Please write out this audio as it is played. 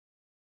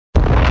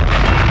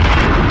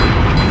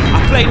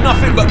play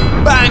nothing but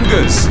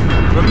bangers.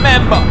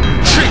 Remember,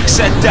 Trick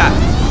said that.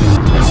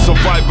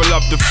 Survival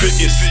of the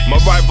fittest, my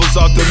rivals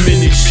are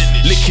diminished.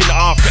 Licking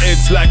off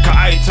heads like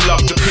I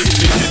love the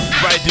piffest.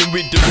 Riding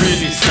with the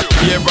realest,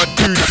 yeah I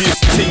do this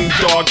thing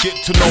dog. Get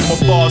to know my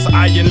bars,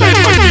 iron like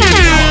my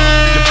Guinness.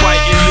 You're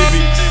biting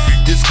lyrics,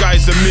 this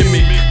guy's a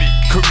mimic.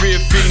 Career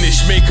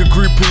finish, make a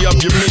groupie of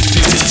your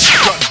missus.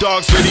 Got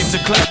dogs ready to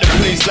clap the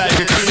place like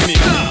a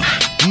clinic.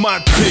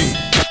 Mad thing,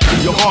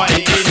 your heart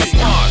ain't in it.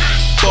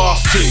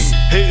 Boss thing,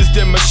 haters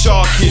them a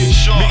sharking.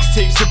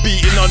 Mixtapes are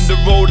beating on the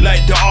road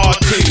like the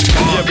Arctic.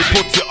 Yeah, we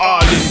put it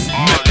all in.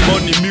 Make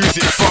money,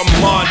 music from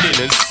morning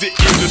and sit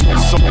in the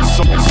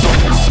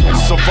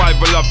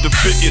survival of the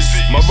fittest.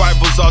 My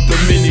rivals are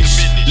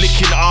diminished.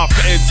 Licking off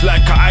heads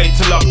like I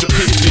love the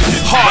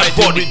piffest. Hard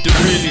body with the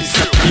realest.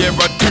 Yeah,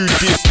 I do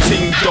this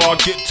thing,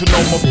 dog. Get to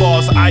know my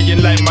bars,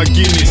 iron like my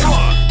Guinness.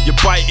 You're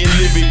biting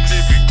lyrics,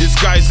 this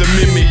guy's a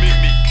mimic.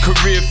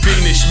 Career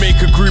finish,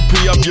 make a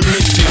groupie of your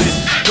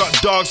missus. Got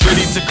dogs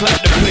ready to clap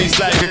the place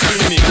like a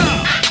clinic.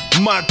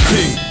 Mad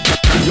thing,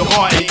 your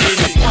heart ain't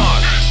in it.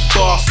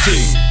 Boss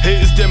thing,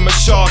 haters them a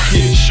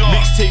sharking.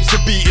 Mixtapes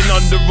are beating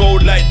on the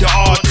road like the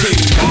Arctic.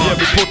 Yeah,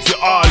 we put it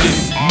all in.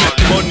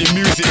 Make money,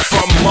 music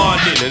from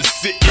morning and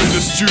sit in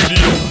the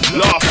studio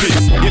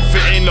laughing. If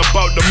it ain't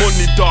about the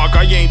money, dog,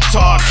 I ain't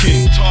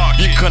talking.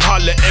 You can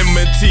holler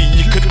M&T,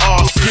 you can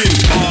ask him.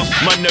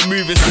 Man, they're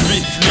moving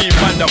swiftly,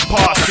 man, they're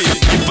passing.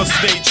 If a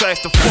snake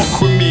tries to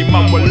fuck with me,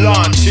 man, we'll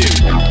launch him.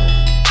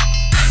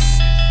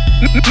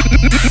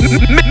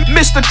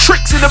 Mr.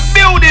 Tricks in the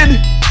building.